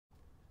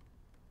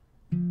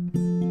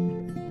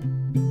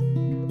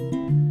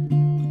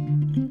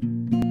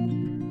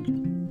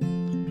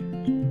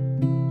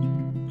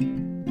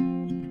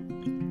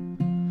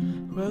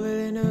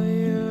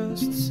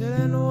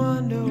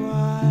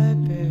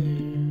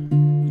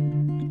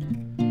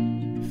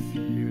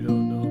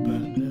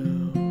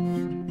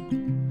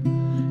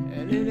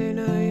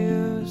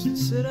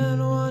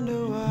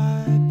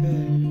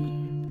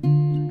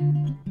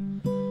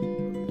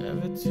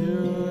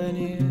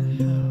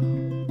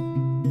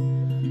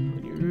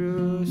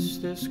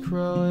just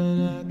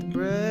crowing at the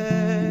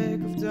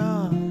break of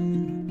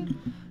dawn.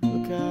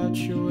 Look out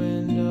your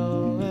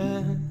window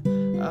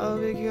and I'll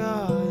be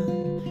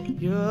gone.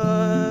 You're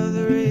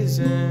the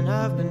reason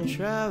I've been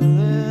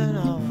traveling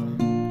on.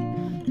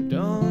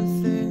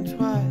 Don't think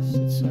twice,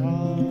 it's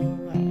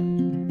alright.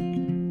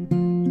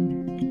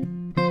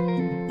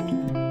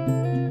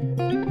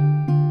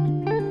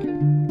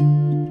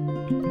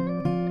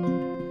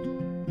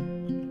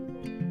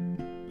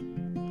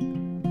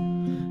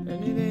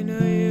 And it ain't no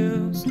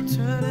use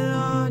turning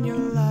on your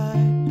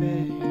light,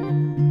 babe.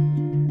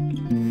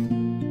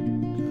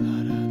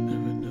 Glad I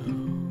never know.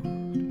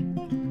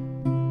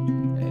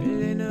 And it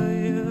ain't no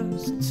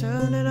use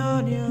turning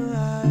on your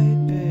light,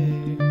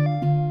 babe.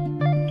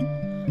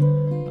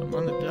 I'm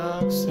on the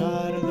dark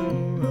side of the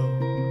road,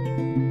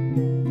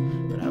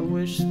 but I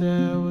wish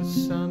there was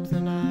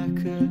something I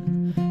could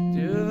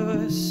do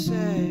or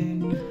say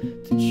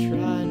to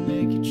try and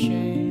make you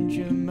change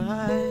your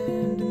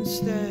mind and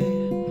stay.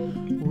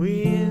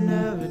 We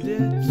never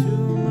did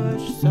too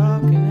much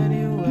talking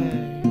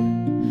anyway.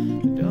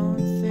 Don't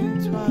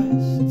think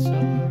twice, it's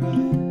alright.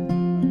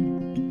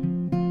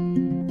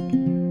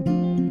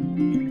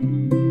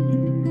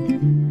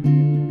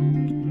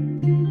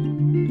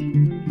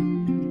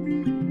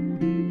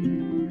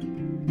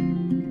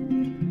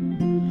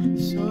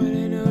 So it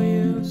ain't no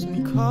use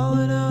in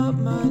calling out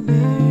my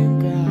name,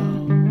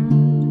 gal,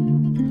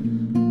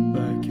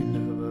 like you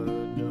never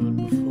done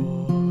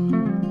before.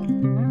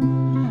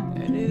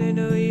 And it ain't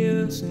no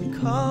use in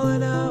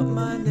calling out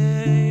my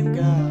name,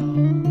 gal.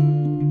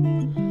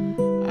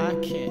 I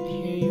can't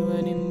hear you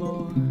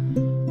anymore.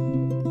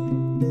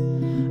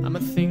 I'm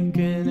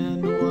a-thinking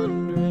and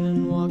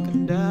wondering,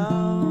 walking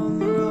down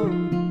the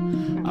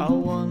road. I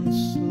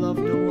once loved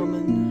a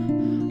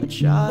woman, a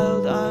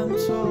child I'm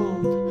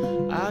told.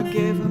 I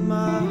gave her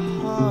my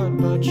heart,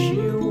 but she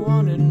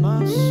wanted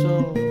my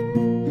soul.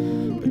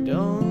 But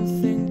don't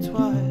think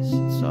twice,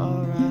 it's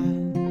alright.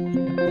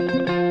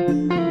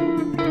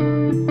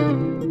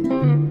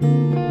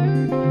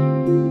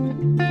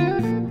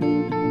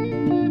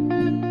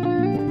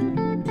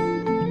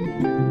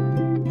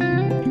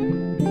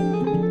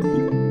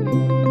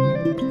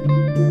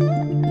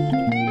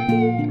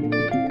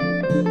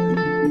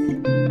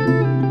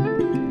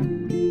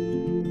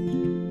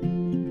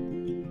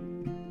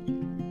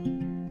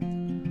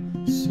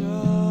 So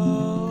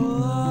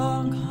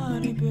long,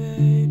 honey,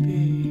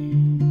 baby.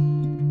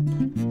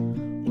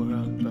 Where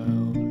I'm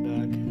bound,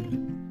 I can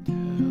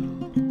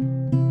tell.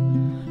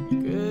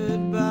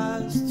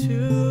 Goodbye's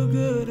too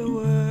good a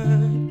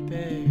word,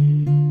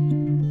 babe.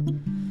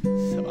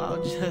 So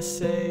I'll just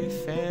say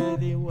fare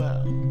thee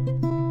well.